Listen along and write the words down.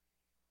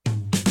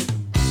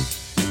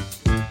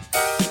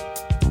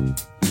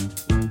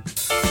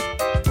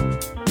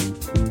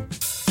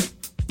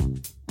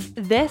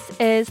This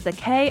is the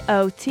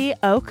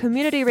KOTO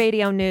Community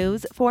Radio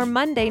News for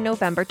Monday,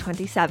 November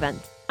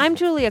 27th. I'm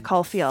Julia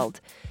Caulfield.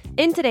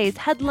 In today's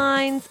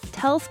headlines,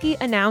 Telski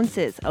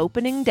announces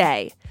opening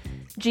day.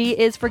 G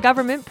is for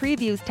Government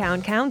previews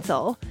Town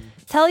Council.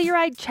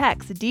 Telluride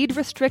checks deed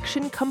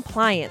restriction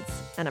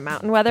compliance, and a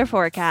mountain weather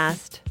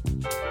forecast.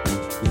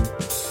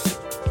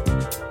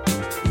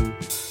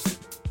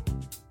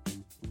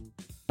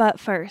 But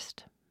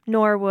first,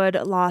 Norwood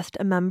lost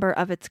a member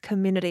of its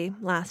community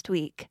last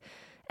week.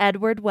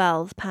 Edward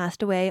Wells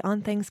passed away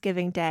on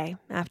Thanksgiving Day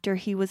after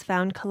he was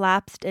found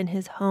collapsed in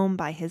his home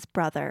by his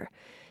brother.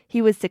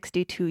 He was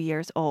 62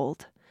 years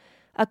old.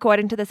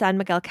 According to the San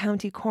Miguel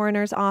County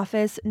Coroner's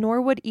Office,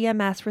 Norwood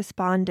EMS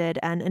responded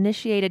and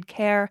initiated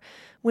care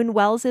when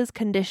Wells's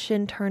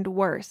condition turned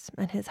worse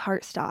and his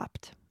heart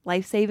stopped.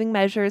 Life-saving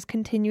measures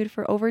continued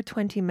for over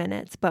 20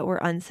 minutes but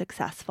were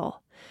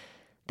unsuccessful.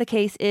 The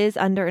case is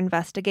under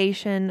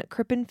investigation.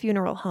 Crippen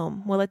Funeral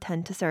Home will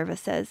attend to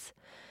services.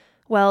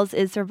 Wells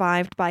is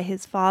survived by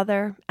his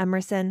father,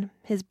 Emerson,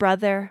 his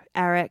brother,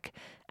 Eric,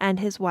 and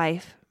his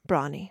wife,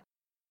 Bronnie.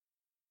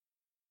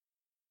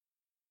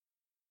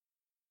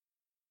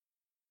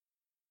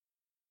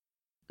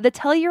 The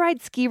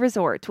Telluride Ski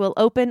Resort will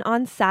open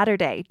on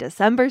Saturday,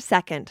 December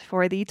 2nd,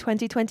 for the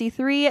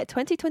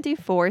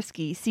 2023-2024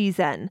 ski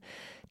season.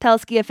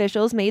 Telski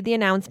officials made the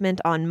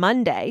announcement on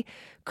Monday,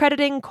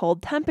 crediting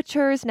cold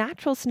temperatures,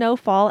 natural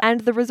snowfall,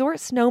 and the resort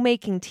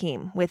snowmaking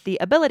team with the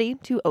ability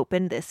to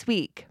open this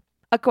week.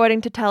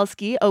 According to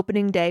Telski,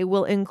 opening day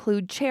will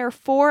include Chair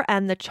 4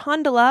 and the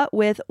Chondola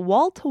with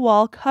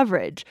wall-to-wall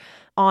coverage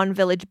on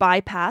Village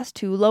Bypass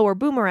to Lower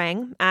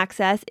Boomerang,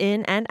 access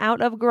in and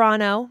out of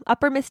Grano,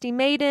 Upper Misty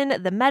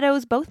Maiden, the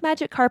Meadows, both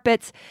Magic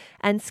Carpets,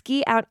 and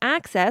ski out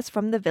access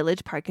from the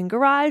Village Parking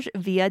Garage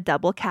via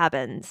double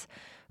cabins.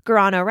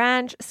 Grano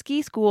Ranch,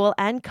 Ski School,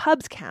 and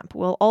Cubs Camp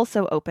will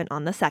also open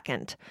on the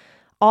 2nd.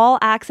 All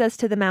access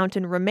to the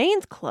mountain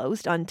remains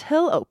closed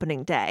until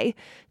opening day.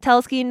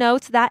 Telski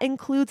notes that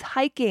includes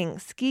hiking,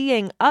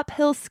 skiing,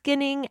 uphill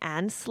skinning,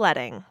 and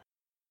sledding.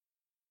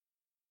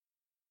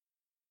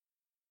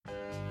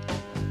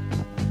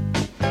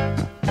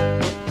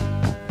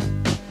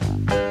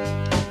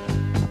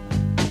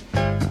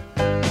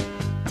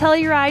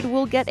 Telluride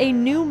will get a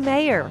new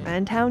mayor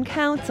and town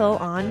council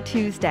on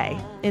Tuesday.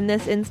 In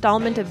this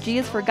installment of G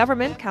is for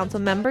Government,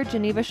 council member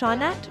Geneva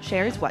Shawnette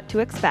shares what to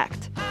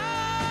expect.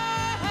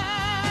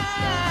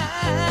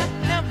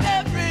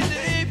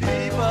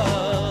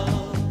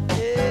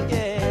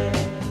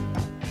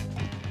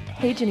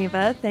 Hey,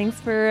 Geneva, thanks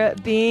for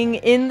being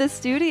in the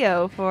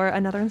studio for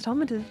another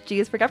installment of G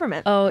is for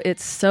Government. Oh,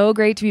 it's so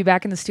great to be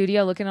back in the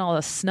studio looking at all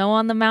the snow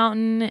on the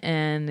mountain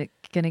and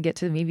going to get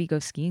to maybe go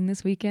skiing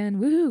this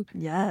weekend. Woohoo!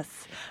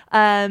 Yes.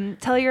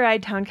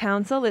 Telluride Town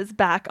Council is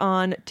back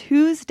on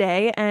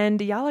Tuesday, and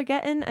y'all are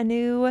getting a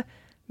new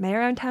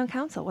mayor and town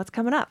council. What's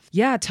coming up?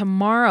 Yeah,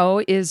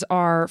 tomorrow is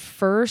our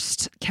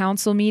first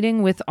council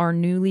meeting with our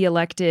newly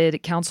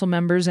elected council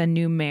members and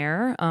new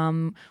mayor.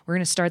 We're going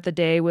to start the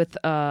day with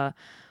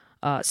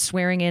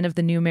swearing in of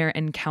the new mayor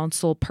and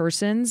council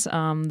persons,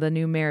 the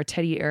new mayor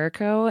Teddy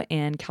Errico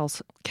and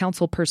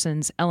council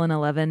persons Ellen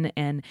Eleven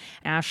and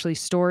Ashley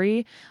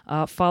Story,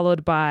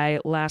 followed by,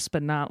 last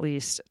but not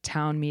least,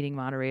 town meeting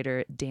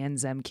moderator Dan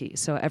Zemke.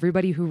 So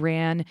everybody who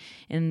ran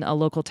in a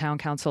local town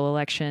council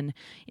election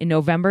in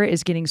November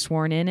is getting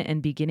sworn in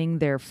and beginning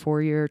their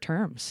 4-year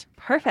terms.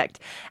 Perfect.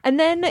 And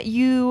then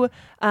you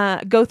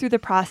go through the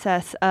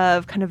process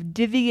of kind of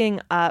divvying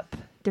up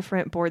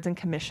different boards and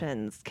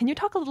commissions. Can you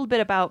talk a little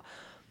bit about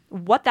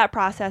what that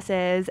process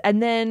is,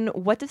 and then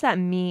what does that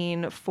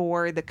mean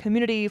for the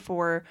community,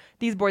 for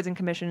these boards and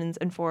commissions,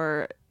 and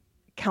for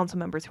council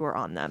members who are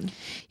on them?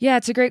 Yeah,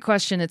 it's a great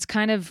question. It's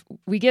kind of,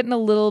 we get in a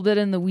little bit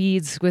in the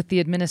weeds with the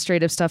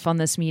administrative stuff on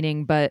this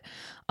meeting, but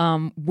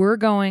we're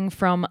going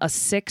from a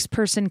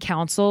 6-person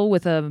council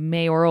with a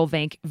mayoral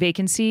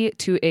vacancy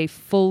to a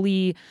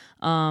fully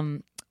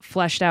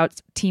fleshed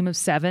out team of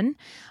 7.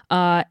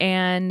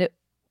 And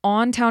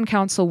on town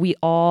council, we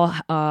all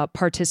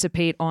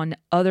participate on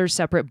other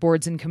separate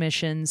boards and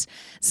commissions.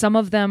 Some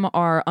of them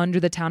are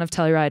under the Town of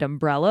Telluride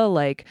umbrella,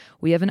 like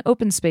we have an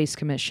open space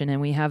commission and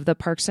we have the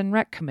Parks and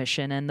Rec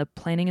Commission and the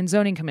Planning and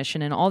Zoning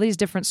Commission and all these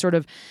different sort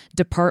of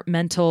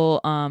departmental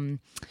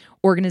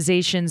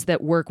organizations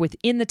that work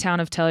within the town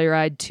of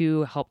Telluride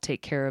to help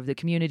take care of the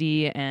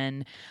community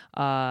and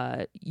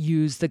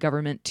use the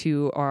government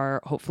to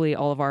hopefully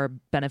all of our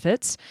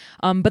benefits.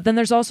 But then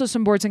there's also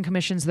some boards and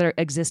commissions that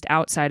exist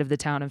outside of the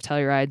town of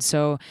Telluride.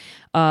 So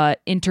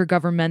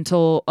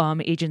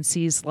intergovernmental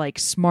agencies like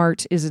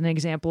SMART is an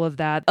example of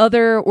that.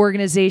 Other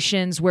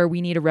organizations where we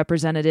need a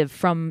representative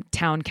from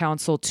town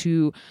council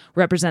to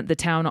represent the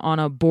town on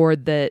a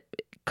board that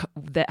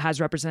that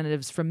has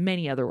representatives from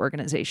many other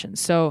organizations.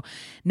 So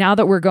now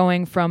that we're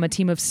going from a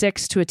team of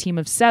 6 to a team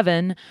of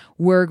 7,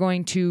 we're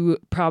going to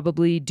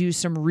probably do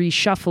some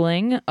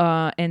reshuffling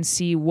and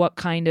see what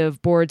kind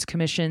of boards,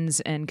 commissions,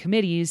 and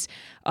committees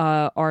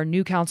our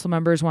new council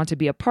members want to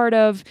be a part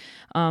of,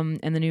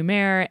 and the new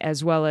mayor,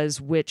 as well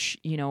as which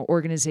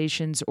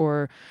organizations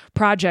or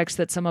projects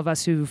that some of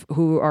us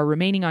who are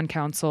remaining on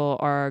council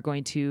are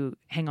going to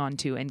hang on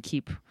to and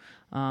keep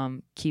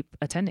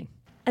attending.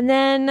 And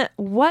then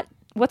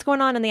what's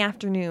going on in the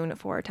afternoon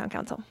for town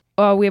council?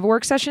 We have a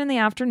work session in the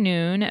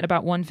afternoon at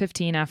about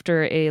 1:15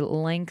 after a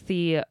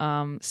lengthy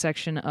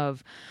section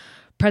of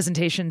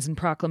presentations and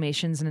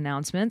proclamations and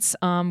announcements.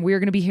 We are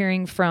going to be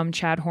hearing from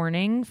Chad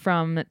Horning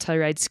from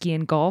Telluride Ski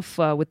and Golf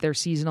with their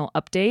seasonal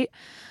update.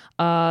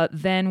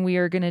 Then we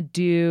are going to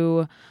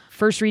do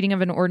first reading of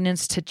an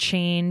ordinance to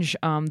change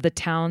the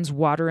town's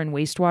water and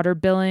wastewater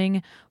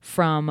billing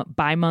from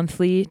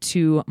bi-monthly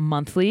to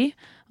monthly.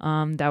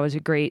 That was a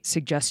great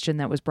suggestion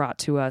that was brought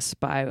to us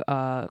by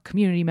a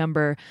community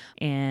member,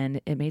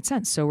 and it made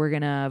sense. So we're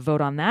going to vote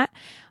on that.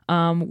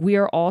 We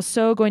are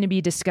also going to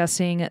be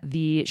discussing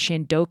the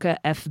Shandoka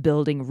F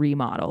building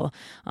remodel.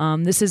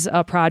 This is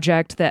a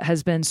project that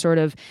has been sort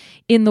of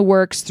in the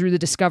works through the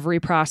discovery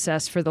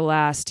process for the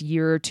last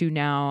year or two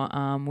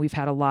now. We've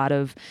had a lot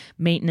of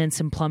maintenance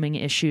and plumbing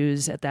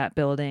issues at that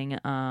building.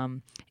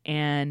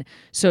 And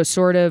so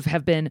sort of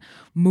have been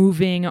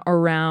moving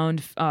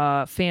around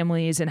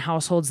families and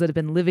households that have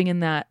been living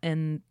in that,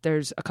 and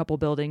there's a couple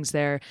buildings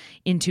there,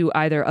 into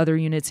either other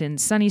units in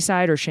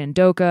Sunnyside or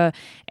Shandoka,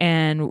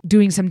 and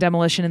doing some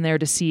demolition in there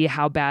to see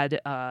how bad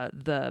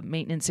the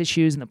maintenance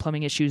issues and the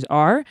plumbing issues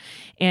are.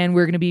 And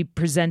we're going to be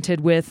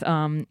presented with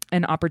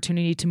an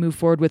opportunity to move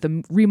forward with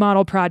a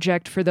remodel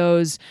project for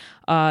those,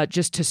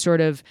 just to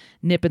sort of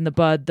nip in the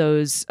bud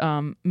those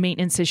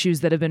maintenance issues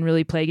that have been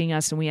really plaguing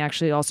us. And we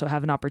actually also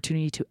have an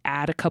opportunity to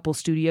add a couple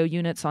studio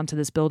units onto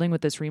this building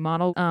with this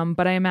remodel.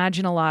 But I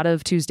imagine a lot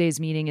of Tuesday's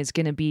meeting is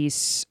going to be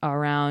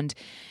around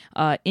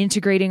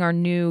integrating our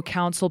new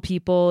council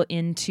people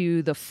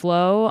into the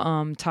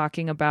flow,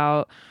 talking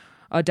about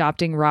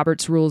adopting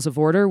Robert's Rules of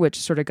Order, which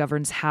sort of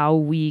governs how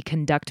we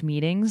conduct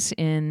meetings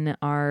in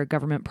our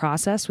government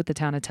process with the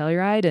town of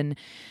Telluride,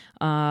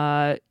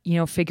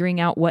 and figuring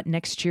out what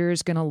next year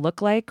is going to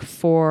look like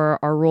for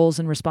our roles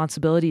and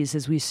responsibilities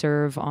as we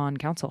serve on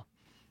council.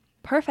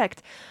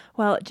 Perfect.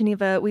 Well,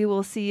 Geneva, we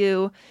will see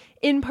you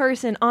in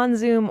person, on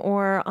Zoom,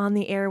 or on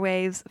the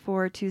airwaves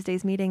for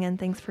Tuesday's meeting, and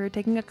thanks for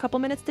taking a couple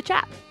minutes to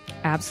chat.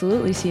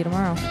 Absolutely. See you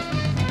tomorrow.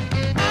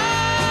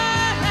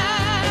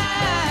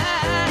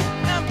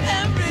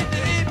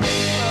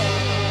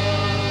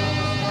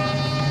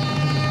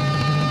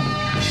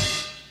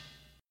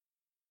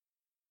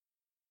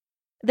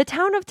 The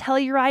town of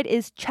Telluride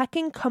is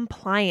checking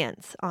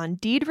compliance on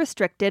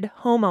deed-restricted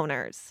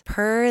homeowners.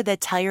 Per the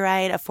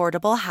Telluride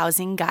Affordable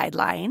Housing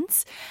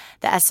Guidelines,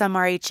 the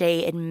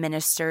SMRHA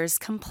administers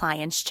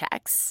compliance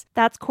checks.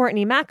 That's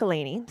Courtney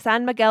McElhaney,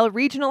 San Miguel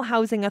Regional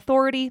Housing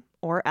Authority,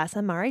 or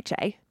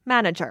SMRHA,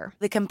 manager.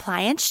 The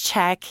compliance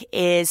check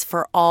is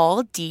for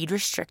all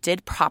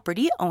deed-restricted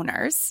property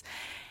owners.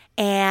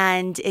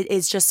 And it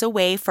is just a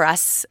way for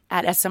us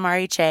at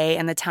SMRHA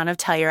and the town of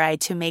Telluride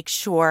to make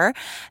sure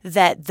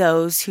that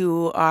those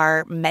who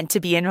are meant to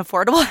be in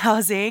affordable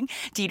housing,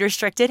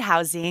 deed-restricted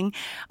housing,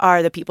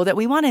 are the people that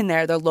we want in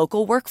there, the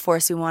local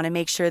workforce. We want to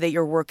make sure that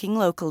you're working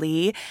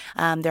locally.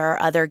 There are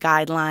other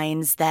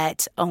guidelines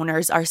that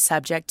owners are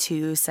subject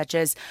to, such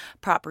as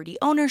property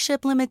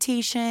ownership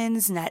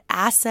limitations, net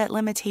asset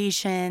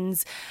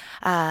limitations,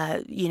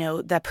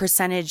 the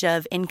percentage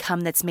of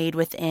income that's made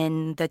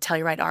within the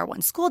Telluride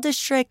R1 school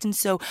district. And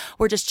so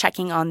we're just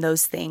checking on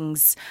those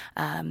things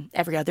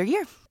every other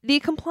year.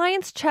 The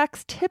compliance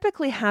checks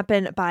typically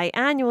happen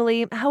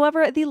biannually.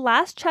 However, the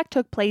last check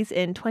took place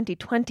in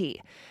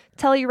 2020.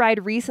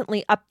 Telluride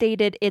recently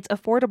updated its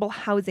affordable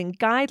housing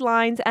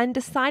guidelines and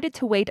decided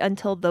to wait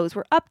until those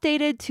were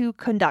updated to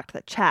conduct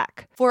the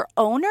check. For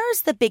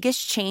owners, the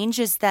biggest change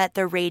is that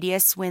the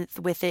radius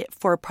with it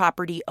for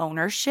property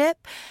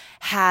ownership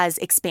has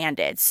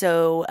expanded.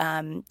 So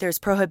there's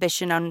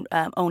prohibition on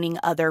owning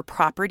other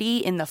property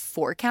in the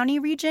 4-county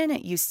region.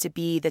 It used to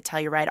be the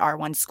Telluride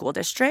R1 school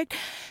district.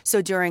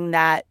 So during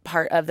that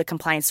part of the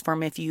compliance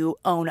form, if you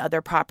own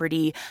other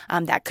property,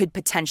 that could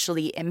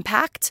potentially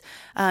impact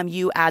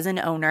you as an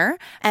owner.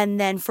 And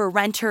then for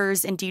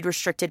renters and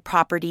deed-restricted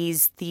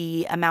properties,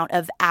 the amount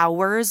of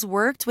hours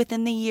worked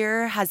within the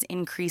year has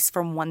increased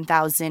from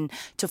 1,000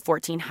 to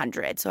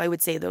 1,400. So I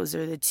would say those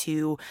are the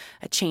two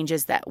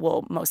changes that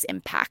will most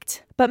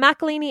impact. But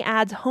McElhaney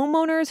adds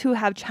homeowners who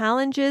have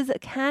challenges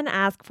can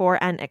ask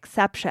for an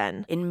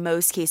exception. In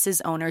most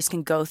cases, owners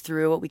can go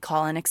through what we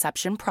call an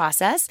exception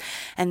process,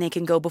 and they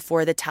can go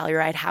before the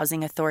Telluride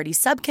Housing Authority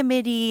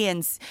subcommittee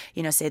and,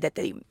 say that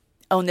they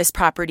own this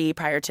property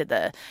prior to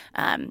the,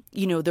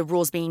 the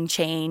rules being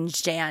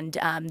changed, and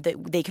that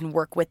they can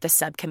work with the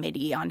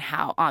subcommittee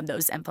on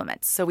those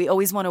implements. So we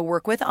always want to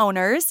work with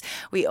owners.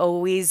 We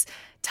always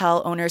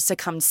tell owners to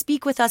come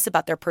speak with us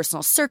about their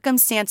personal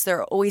circumstance. There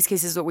are always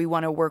cases where we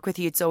want to work with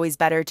you. It's always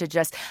better to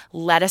just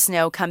let us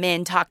know, come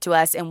in, talk to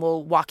us, and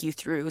we'll walk you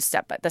through the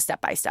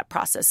step-by-step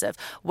process of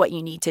what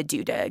you need to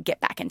do to get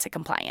back into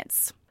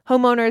compliance.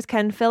 Homeowners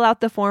can fill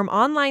out the form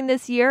online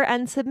this year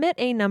and submit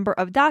a number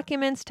of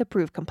documents to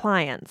prove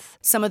compliance.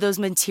 Some of those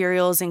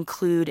materials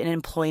include an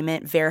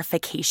employment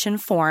verification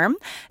form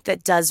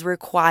that does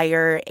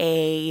require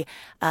a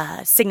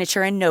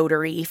signature and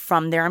notary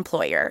from their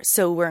employer.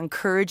 So we're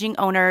encouraging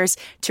owners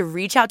to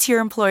reach out to your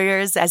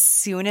employers as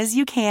soon as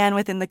you can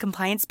within the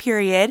compliance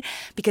period,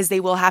 because they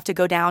will have to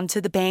go down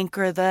to the bank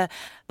or the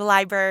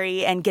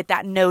library and get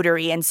that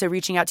notary. And so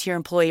reaching out to your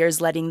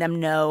employers, letting them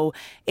know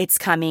it's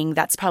coming,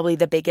 that's probably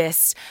the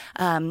biggest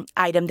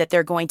item that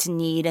they're going to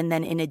need. And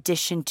then in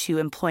addition to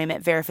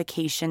employment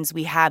verifications,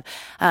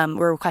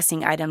 we're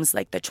requesting items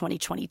like the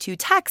 2022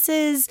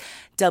 taxes,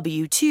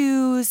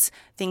 W-2s,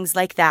 things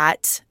like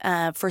that.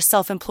 For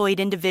self-employed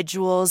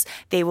individuals,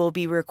 they will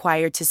be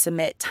required to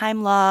submit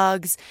time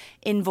logs,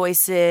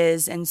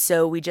 invoices, and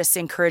so we just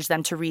encourage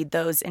them to read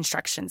those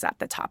instructions at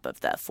the top of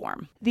the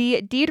form.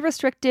 The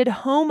deed-restricted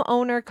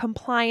homeowner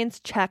compliance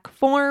check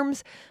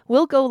forms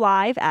will go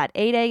live at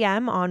 8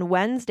 a.m. on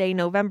Wednesday,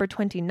 November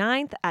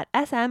 29th at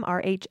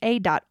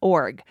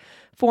smrha.org.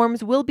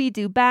 Forms will be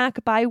due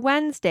back by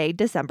Wednesday,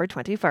 December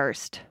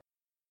 21st.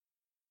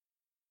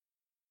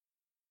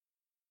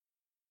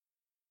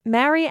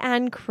 Mary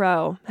Ann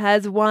Crow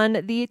has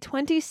won the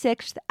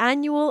 26th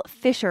Annual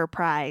Fisher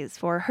Prize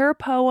for her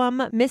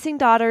poem Missing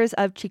Daughters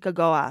of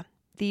Chickagoa.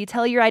 The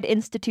Telluride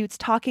Institute's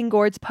Talking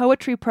Gourds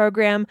poetry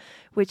program,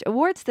 which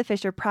awards the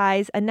Fisher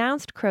Prize,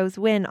 announced Crow's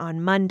win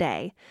on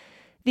Monday.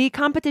 The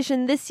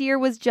competition this year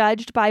was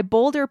judged by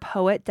Boulder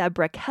poet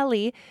Deborah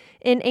Kelly.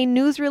 In a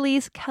news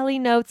release, Kelly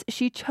notes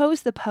she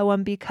chose the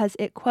poem because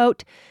it,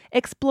 quote,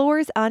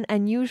 explores an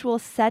unusual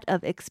set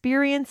of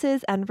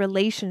experiences and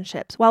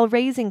relationships while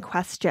raising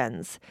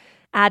questions.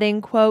 Adding,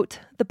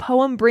 quote, the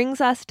poem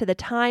brings us to the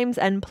times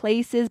and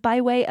places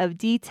by way of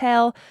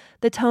detail,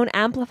 the tone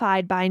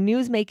amplified by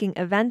newsmaking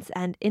events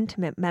and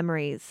intimate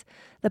memories.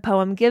 The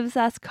poem gives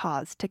us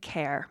cause to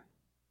care.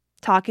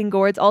 Talking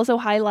Gourds also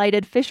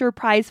highlighted Fisher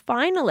Prize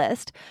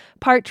finalist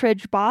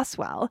Partridge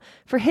Boswell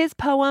for his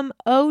poem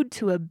Ode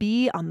to a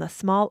Bee on the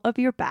Small of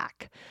Your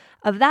Back.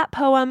 Of that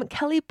poem,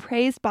 Kelly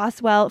praised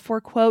Boswell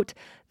for, quote,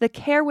 the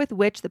care with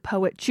which the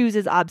poet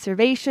chooses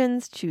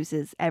observations,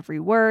 chooses every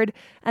word,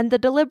 and the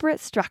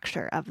deliberate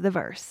structure of the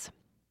verse.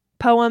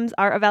 Poems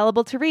are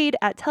available to read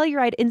at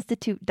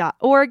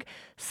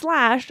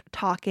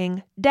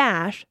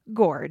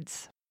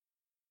tellurideinstitute.org/talking-gourds.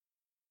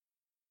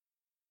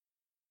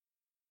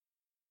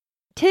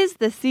 'Tis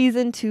the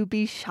season to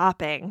be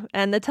shopping,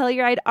 and the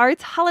Telluride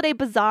Arts Holiday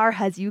Bazaar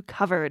has you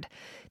covered.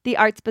 The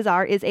Arts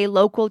Bazaar is a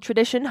local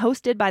tradition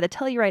hosted by the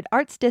Telluride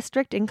Arts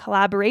District in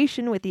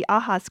collaboration with the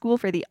AHA School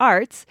for the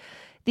Arts.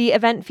 The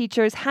event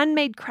features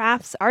handmade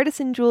crafts,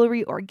 artisan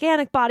jewelry,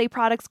 organic body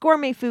products,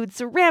 gourmet food,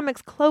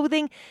 ceramics,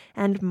 clothing,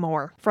 and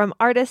more from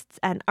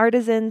artists and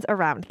artisans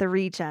around the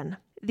region.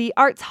 The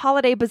Arts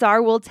Holiday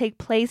Bazaar will take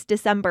place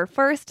December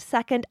 1st,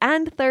 2nd,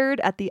 and 3rd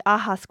at the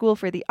AHA School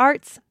for the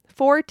Arts,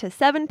 4 to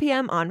 7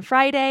 p.m. on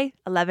Friday,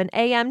 11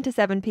 a.m. to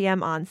 7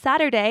 p.m. on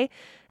Saturday,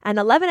 and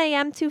 11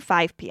 a.m. to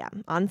 5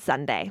 p.m. on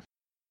Sunday.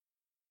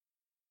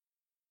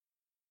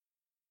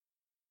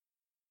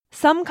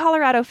 Some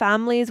Colorado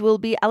families will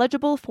be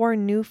eligible for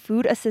new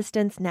food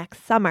assistance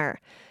next summer.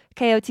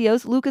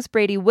 KOTO's Lucas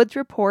Brady Woods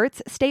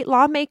reports state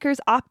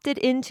lawmakers opted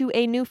into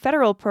a new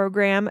federal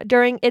program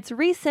during its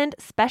recent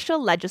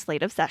special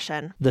legislative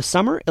session. The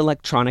Summer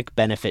Electronic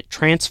Benefit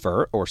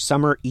Transfer, or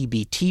Summer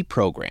EBT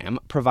program,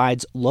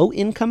 provides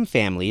low-income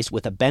families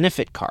with a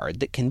benefit card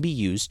that can be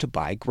used to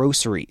buy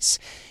groceries.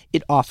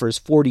 It offers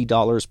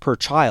 $40 per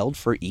child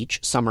for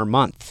each summer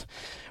month.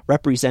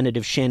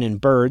 Representative Shannon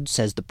Bird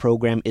says the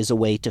program is a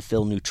way to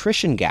fill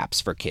nutrition gaps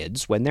for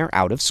kids when they're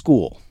out of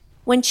school.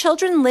 When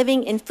children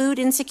living in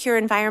food-insecure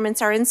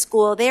environments are in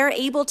school, they are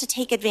able to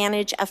take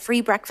advantage of free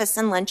breakfasts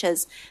and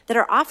lunches that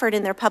are offered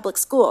in their public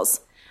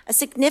schools. A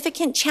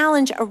significant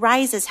challenge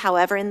arises,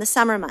 however, in the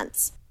summer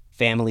months.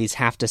 Families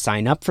have to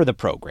sign up for the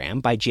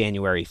program by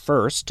January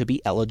 1st to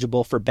be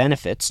eligible for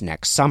benefits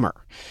next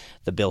summer.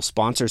 The bill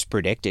sponsors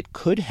predict it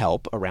could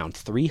help around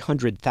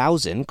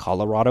 300,000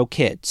 Colorado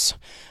kids.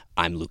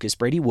 I'm Lucas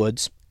Brady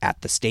Woods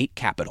at the state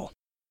capitol.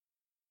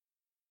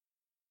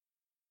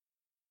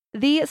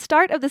 The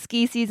start of the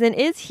ski season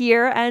is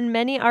here, and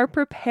many are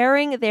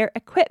preparing their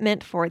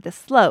equipment for the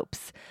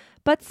slopes.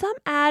 But some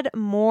add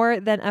more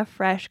than a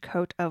fresh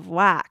coat of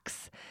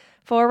wax.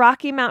 For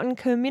Rocky Mountain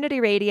Community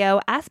Radio,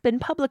 Aspen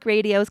Public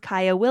Radio's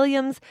Kaya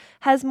Williams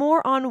has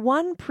more on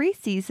one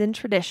preseason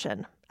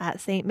tradition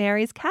at St.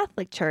 Mary's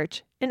Catholic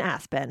Church in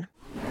Aspen.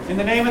 In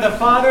the name of the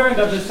Father, and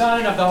of the Son,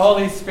 and of the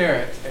Holy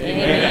Spirit.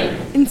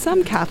 Amen. In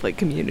some Catholic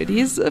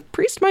communities, a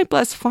priest might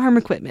bless farm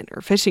equipment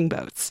or fishing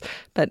boats.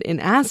 But in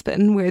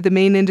Aspen, where the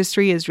main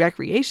industry is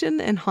recreation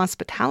and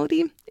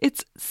hospitality,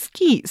 it's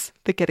skis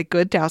that get a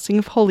good dousing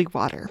of holy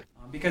water.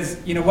 Because,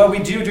 what we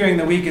do during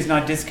the week is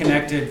not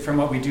disconnected from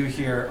what we do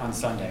here on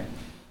Sunday.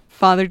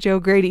 Father Joe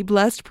Grady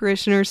blessed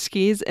parishioners'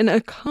 skis in a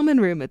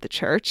common room at the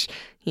church.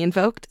 He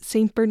invoked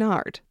St.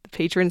 Bernard, the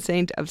patron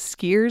saint of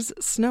skiers,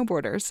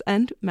 snowboarders,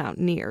 and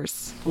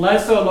mountaineers.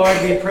 Bless, O Lord,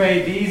 we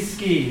pray, these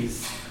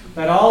skis,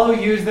 that all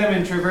who use them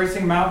in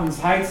traversing mountains,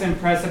 heights, and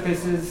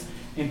precipices,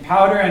 in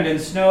powder and in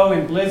snow,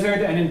 in blizzard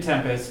and in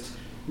tempest,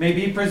 may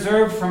be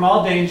preserved from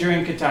all danger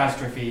and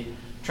catastrophe,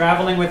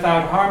 traveling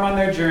without harm on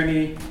their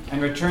journey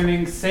and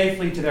returning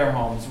safely to their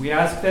homes. We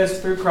ask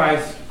this through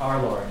Christ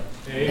our Lord.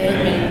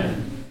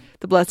 Amen.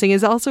 The blessing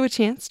is also a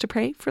chance to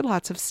pray for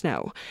lots of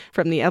snow.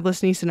 From the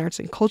Eblis Neeson Arts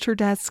and Culture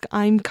Desk,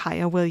 I'm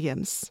Kaya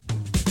Williams.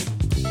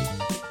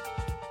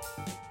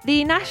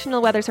 The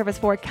National Weather Service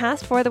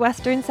forecast for the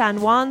western San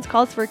Juans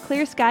calls for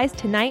clear skies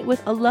tonight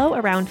with a low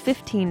around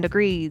 15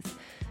 degrees.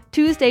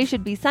 Tuesday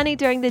should be sunny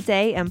during the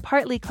day and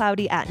partly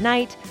cloudy at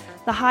night.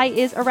 The high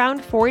is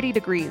around 40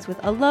 degrees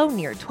with a low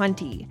near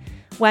 20.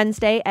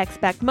 Wednesday,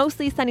 expect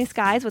mostly sunny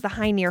skies with a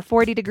high near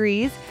 40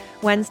 degrees.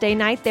 Wednesday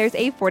night, there's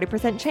a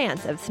 40%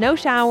 chance of snow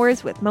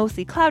showers with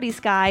mostly cloudy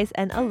skies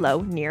and a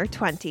low near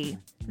 20.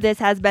 This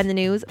has been the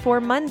news for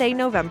Monday,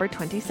 November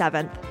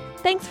 27th.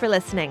 Thanks for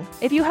listening.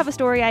 If you have a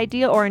story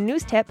idea or a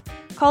news tip,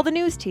 call the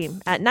news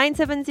team at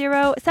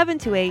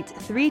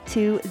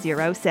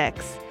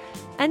 970-728-3206.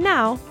 And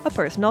now, a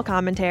personal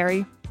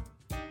commentary.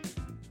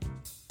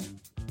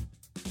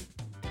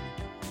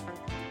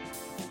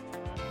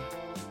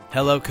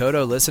 Hello,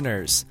 Kodo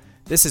listeners.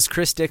 This is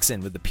Chris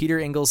Dixon with the Peter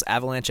Ingalls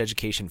Avalanche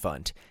Education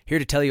Fund, here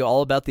to tell you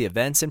all about the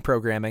events and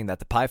programming that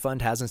the Pi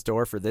Fund has in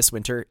store for this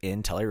winter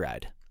in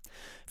Telluride.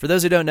 For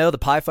those who don't know, the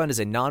Pi Fund is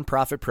a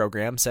non-profit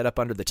program set up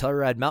under the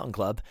Telluride Mountain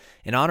Club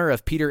in honor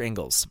of Peter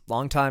Ingalls,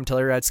 longtime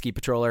Telluride ski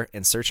patroller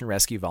and search and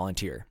rescue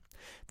volunteer.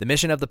 The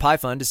mission of the Pi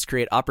Fund is to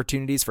create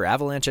opportunities for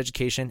avalanche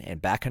education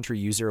and backcountry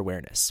user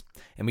awareness.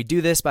 And we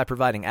do this by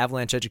providing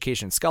avalanche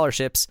education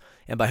scholarships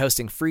and by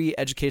hosting free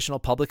educational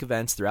public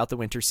events throughout the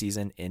winter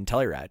season in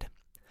Telluride.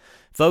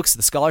 Folks,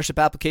 the scholarship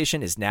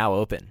application is now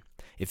open.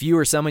 If you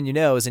or someone you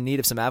know is in need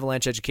of some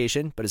avalanche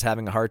education but is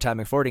having a hard time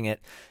affording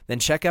it, then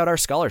check out our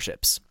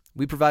scholarships.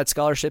 We provide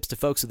scholarships to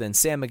folks within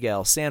San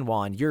Miguel, San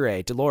Juan,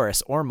 Ouray,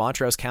 Dolores, or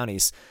Montrose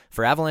counties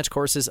for avalanche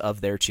courses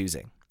of their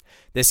choosing.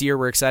 This year,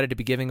 we're excited to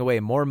be giving away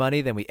more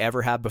money than we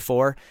ever have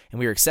before, and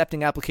we are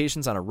accepting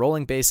applications on a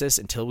rolling basis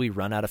until we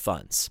run out of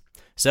funds.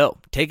 So,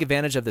 take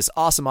advantage of this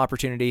awesome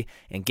opportunity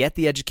and get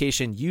the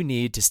education you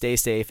need to stay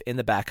safe in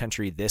the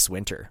backcountry this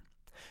winter.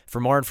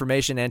 For more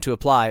information and to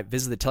apply,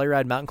 visit the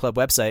Telluride Mountain Club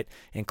website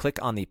and click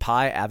on the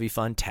Pi Avi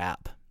Fund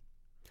tab.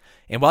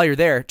 And while you're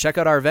there, check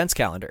out our events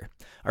calendar.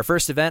 Our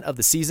first event of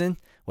the season,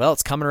 well,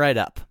 it's coming right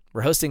up.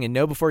 We're hosting a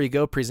Know Before You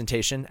Go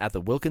presentation at the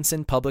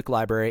Wilkinson Public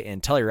Library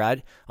in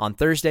Telluride on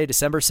Thursday,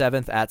 December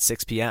 7th at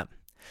 6 p.m.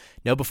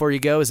 Know Before You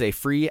Go is a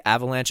free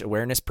avalanche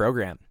awareness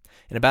program.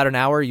 In about an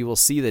hour, you will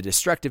see the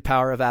destructive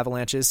power of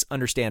avalanches,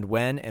 understand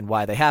when and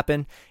why they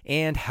happen,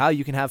 and how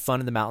you can have fun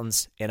in the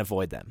mountains and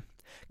avoid them.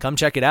 Come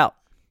check it out.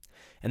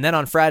 And then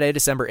on Friday,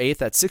 December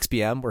 8th at 6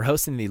 p.m., we're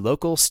hosting the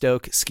local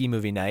Stoke Ski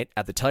Movie Night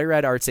at the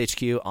Telluride Arts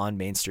HQ on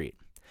Main Street.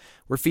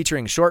 We're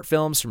featuring short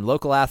films from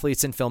local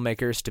athletes and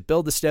filmmakers to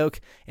build the Stoke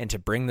and to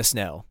bring the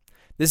snow.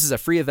 This is a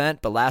free event,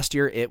 but last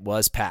year it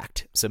was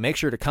packed, so make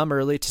sure to come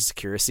early to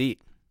secure a seat.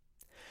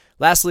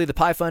 Lastly, the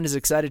Pi Fund is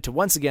excited to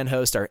once again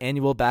host our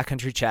annual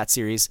Backcountry Chat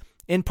series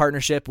in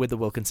partnership with the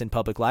Wilkinson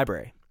Public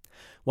Library.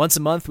 Once a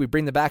month, we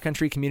bring the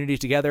backcountry community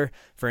together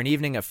for an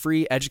evening of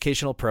free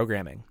educational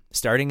programming,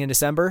 starting in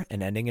December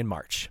and ending in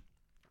March.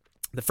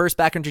 The first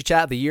Backcountry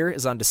Chat of the year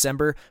is on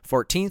December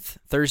 14th,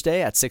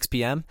 Thursday at 6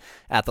 p.m.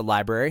 at the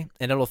library,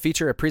 and it'll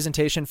feature a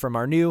presentation from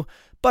our new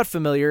but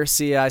familiar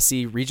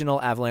CIC regional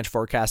avalanche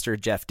forecaster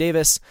Jeff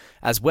Davis,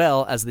 as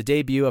well as the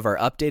debut of our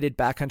updated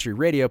backcountry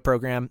radio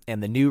program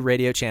and the new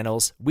radio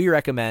channels we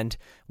recommend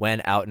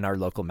when out in our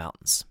local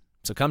mountains.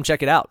 So come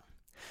check it out.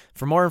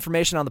 For more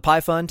information on the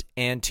Pi Fund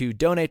and to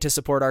donate to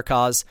support our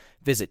cause,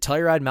 visit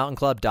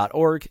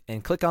TellurideMountainClub.org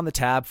and click on the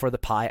tab for the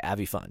Pi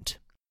Avi Fund.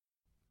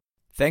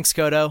 Thanks,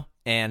 Kodo,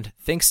 and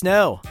think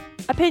snow!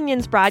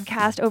 Opinions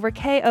broadcast over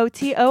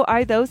KOTO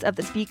are those of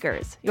the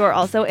speakers. You're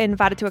also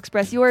invited to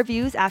express your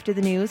views after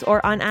the news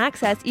or on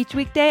Access each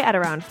weekday at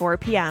around 4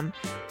 p.m.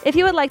 If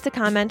you would like to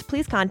comment,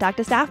 please contact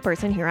a staff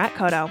person here at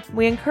KOTO.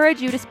 We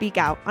encourage you to speak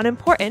out on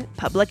important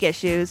public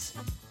issues.